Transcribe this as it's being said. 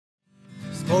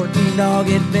14 Dog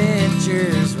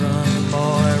Adventures, run,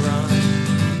 boy, run.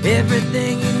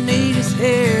 Everything you need is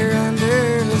here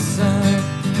under the sun.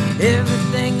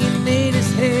 Everything you need is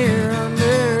here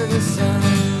under the sun.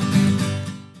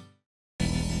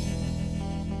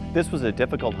 This was a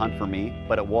difficult hunt for me,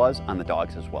 but it was on the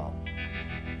dogs as well.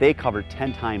 They covered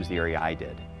 10 times the area I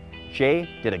did. Jay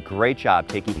did a great job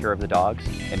taking care of the dogs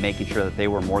and making sure that they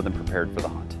were more than prepared for the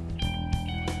hunt.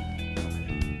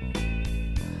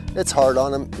 It's hard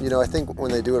on them. You know, I think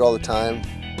when they do it all the time,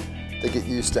 they get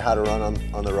used to how to run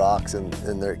on the rocks and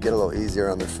they get a little easier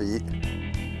on their feet.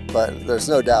 But there's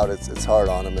no doubt it's hard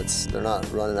on them. They're not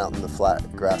running out in the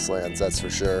flat grasslands, that's for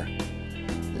sure.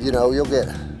 You know, you'll get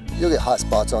hot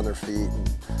spots on their feet. And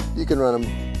you can run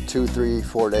them 2, 3,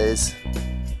 4 days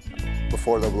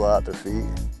before they'll blow out their feet.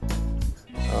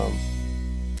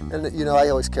 And you know, I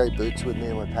always carry boots with me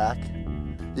in my pack.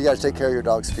 You got to take care of your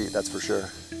dog's feet, that's for sure.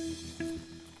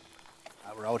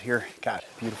 We're out here, got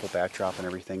beautiful backdrop and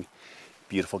everything,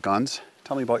 beautiful guns.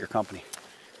 Tell me about your company.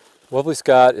 Webley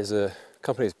Scott is a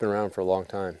company that's been around for a long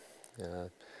time.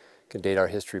 Can date our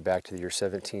history back to the year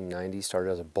 1790.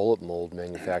 Started as a bullet mold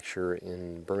manufacturer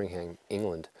in Birmingham,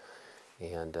 England,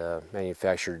 and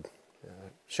manufactured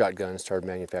shotguns. Started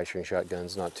manufacturing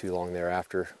shotguns not too long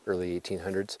thereafter, early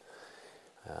 1800s.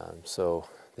 So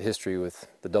the history with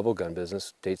the double gun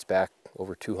business dates back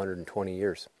over 220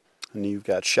 years. And you've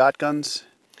got shotguns,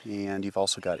 and you've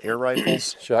also got air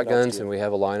rifles. Shotguns, and we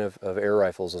have a line of air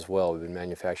rifles as well. We've been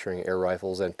manufacturing air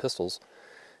rifles and pistols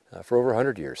for over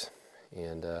 100 years.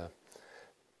 And a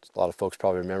lot of folks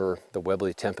probably remember the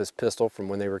Webley Tempest pistol from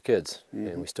when they were kids,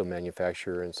 and we still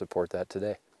manufacture and support that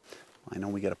today. I know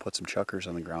we got to put some Chuckars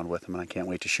on the ground with them, and I can't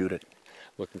wait to shoot it.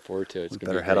 Looking forward to it. We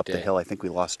better head up the hill. I think we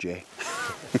lost Jay.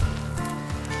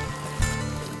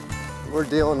 We're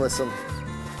dealing with some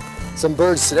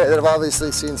birds today that have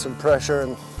obviously seen some pressure,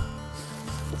 and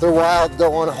if they're wild,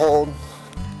 don't want to hold.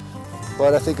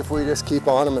 But I think if we just keep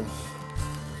on them and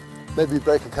maybe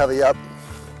break a covey up,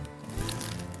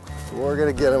 we're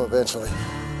going to get them eventually.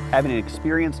 Having an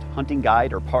experienced hunting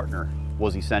guide or partner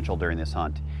was essential during this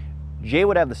hunt. Jay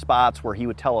would have the spots where he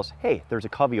would tell us, hey, there's a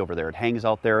covey over there. It hangs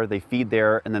out there, they feed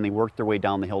there, and then they work their way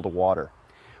down the hill to water.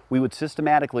 We would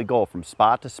systematically go from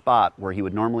spot to spot where he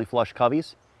would normally flush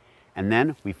coveys, and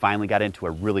then we finally got into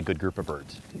a really good group of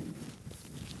birds.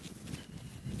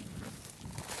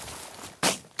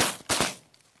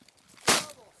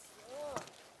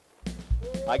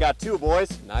 I got 2,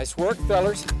 boys. Nice work,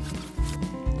 fellers.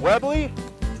 Webley,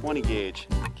 20 gauge,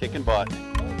 kicking butt.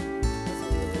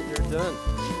 You're done.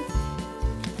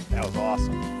 That was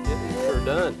awesome. You're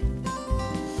done.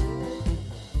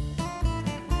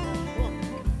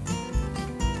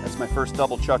 That's my first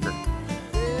double chucker.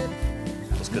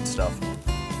 That was good stuff.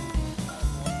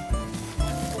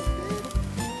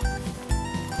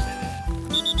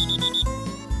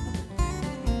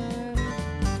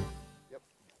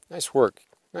 Nice work.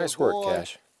 Nice work,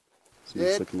 Cash.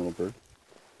 Nice looking little bird.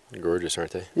 Gorgeous,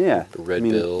 aren't they? Yeah. The red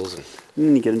bills. And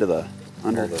then you get into the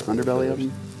underbelly of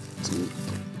them. It's neat.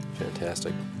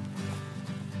 Fantastic.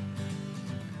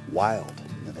 Wild.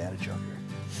 Nevada chucker.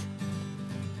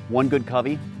 1 good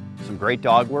covey, some great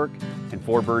dog work, and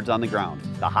 4 birds on the ground.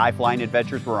 The high-flying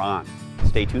adventures were on.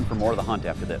 Stay tuned for more of the hunt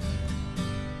after this.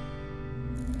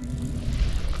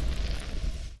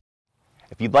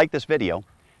 If you'd like this video,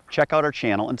 check out our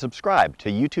channel and subscribe to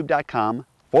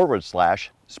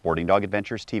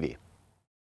youtube.com/SportingDogAdventuresTV.